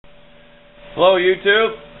Hello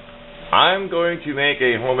YouTube. I'm going to make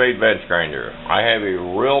a homemade bench grinder. I have a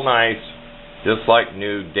real nice, just like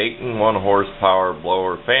new Dayton 1 horsepower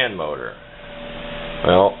blower fan motor.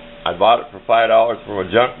 Well, I bought it for $5 from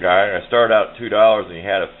a junk guy. I started out at $2 and he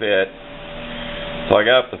had a fit. So I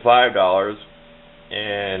got up to $5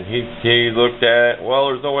 and he looked at it.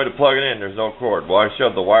 Well, there's no way to plug it in. There's no cord. Well, I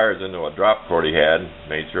shoved the wires into a drop cord he had,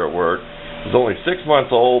 made sure it worked. It was only 6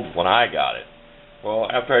 months old when I got it. Well,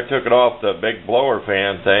 after I took it off the big blower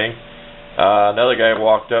fan thing, another guy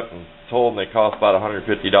walked up and told me they cost about $150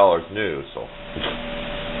 new, so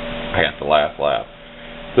I got to laugh.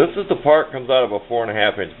 This is the part that comes out of a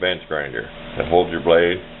 4.5-inch bench grinder that holds your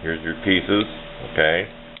blade. Here's your pieces, okay?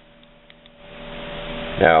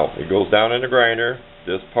 Now, it goes down in the grinder.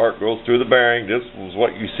 This part goes through the bearing. This is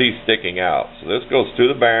what you see sticking out. So this goes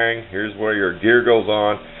through the bearing. Here's where your gear goes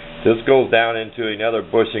on. This goes down into another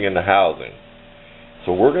bushing in the housing.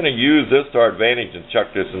 So we're going to use this to our advantage and chuck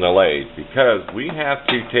this in the lathe because we have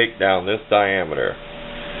to take down this diameter.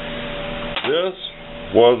 This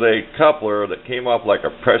was a coupler that came off like a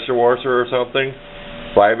pressure washer or something,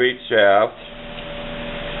 5/8 shaft,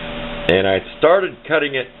 and I started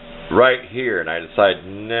cutting it right here and I decided,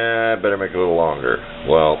 nah, I better make it a little longer.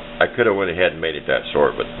 Well, I could have went ahead and made it that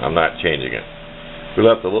short, but I'm not changing it. We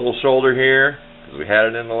left a little shoulder here because we had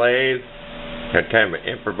it in the lathe. Had kind of an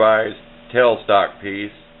improvised tailstock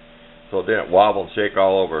piece so it didn't wobble and shake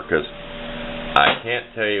all over, because I can't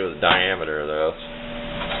tell you the diameter of this.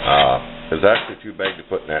 It's actually too big to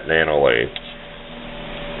put in that nano lathe,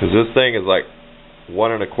 because this thing is like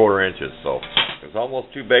 1 1/4 inches, so it's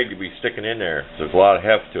almost too big to be sticking in there. So there's a lot of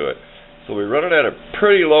heft to it. So we run it at a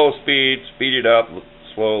pretty low speed, speed it up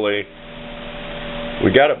slowly.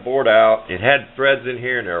 We got it bored out. It had threads in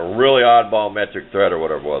here, and they're a really oddball metric thread or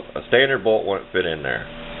whatever it was. A standard bolt wouldn't fit in there.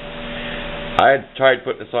 I had tried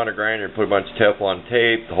putting this on a grinder and put a bunch of Teflon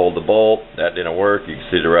tape to hold the bolt. That didn't work. You can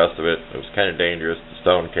see the rest of it. It was kind of dangerous. The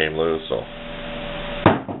stone came loose, so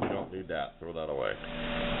we don't need that. Throw that away.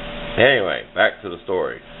 Anyway, back to the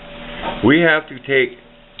story. We have to take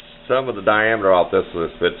some of the diameter off this so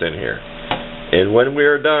this fits in here. And when we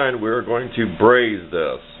are done, we're going to braze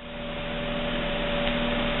this,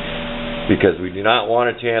 because we do not want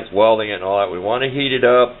a chance welding it and all that. We want to heat it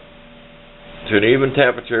up to an even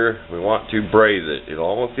temperature. We want to braze it. It'll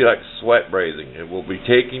almost be like sweat brazing. It will be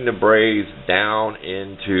taking the braze down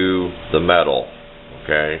into the metal.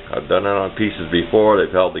 Okay, I've done it on pieces before.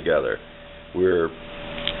 They've held together. We're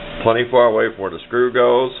plenty far away from where the screw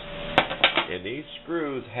goes, and these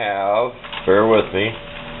screws have, bear with me,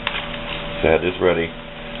 I had this ready.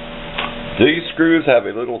 These screws have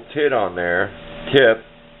a little tip on there,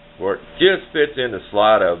 where it just fits in the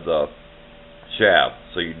slot of the shaft,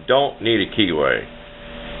 so you don't need a keyway.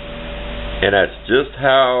 And that's just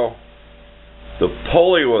how the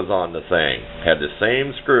pulley was on the thing. Had the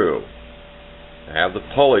same screw. I have the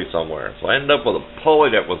pulley somewhere, so I ended up with a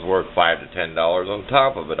pulley that was worth $5 to $10 on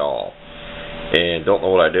top of it all. And don't know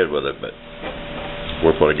what I did with it, but it's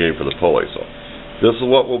worth what I gave for the pulley. So this is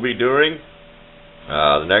what we'll be doing.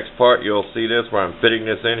 The next part, you'll see this where I'm fitting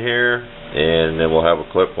this in here, and then we'll have a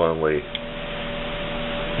clip when we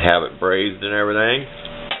have it brazed and everything.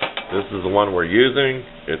 This is the one we're using.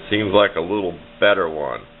 It seems like a little better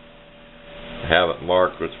one. I haven't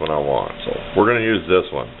marked which one I want, so we're going to use this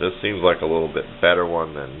one. This seems like a little bit better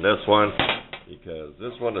one than this one, because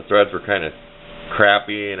this one, the threads were kind of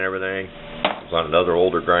crappy and everything. It was on another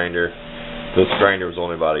older grinder. This grinder was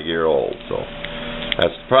only about a year old, so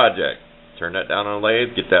that's the project. Turn that down on a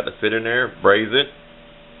lathe, get that to fit in there, braze it.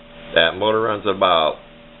 That motor runs at about,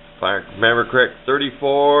 if I remember correct,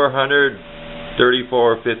 3,400,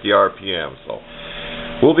 3,450 RPM. So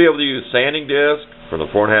we'll be able to use sanding disc for the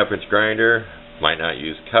 4.5-inch grinder. Might not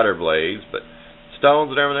use cutter blades, but stones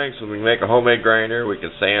and everything, so we can make a homemade grinder. We can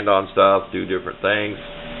sand on stuff, do different things.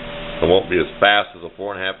 It won't be as fast as a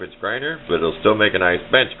 4.5-inch grinder, but it'll still make a nice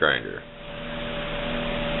bench grinder.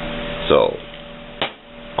 So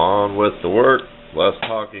on with the work. Less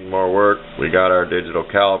talking, more work. We got our digital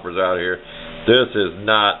calipers out here. This is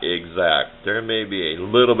not exact. There may be a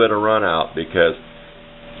little bit of run out, because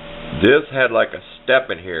this had like a step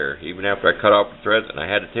in here even after I cut off the threads, and I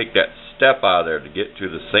had to take that step out of there to get to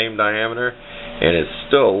the same diameter, and it's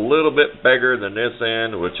still a little bit bigger than this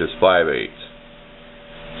end, which is 5/8.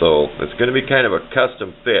 So it's going to be kind of a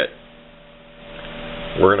custom fit.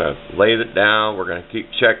 We're going to lay it down. We're going to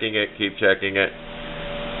keep checking it.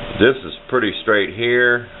 This is pretty straight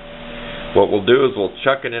here. What we'll do is we'll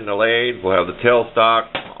chuck it in the lathe. We'll have the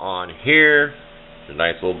tailstock on here. A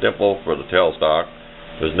nice little dimple for the tailstock.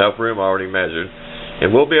 There's enough room already measured.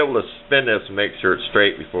 And we'll be able to spin this and make sure it's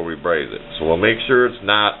straight before we braze it. So we'll make sure it's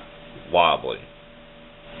not wobbly.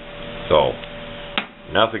 So,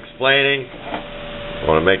 enough explaining. I don't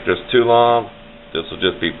want to make this too long. This will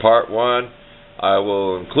just be part 1. I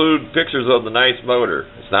will include pictures of the nice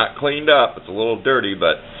motor. It's not cleaned up. It's a little dirty,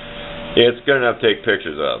 but it's good enough to take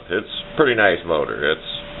pictures of. It's a pretty nice motor.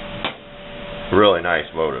 It's a really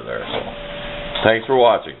nice motor there. So, thanks for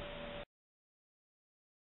watching.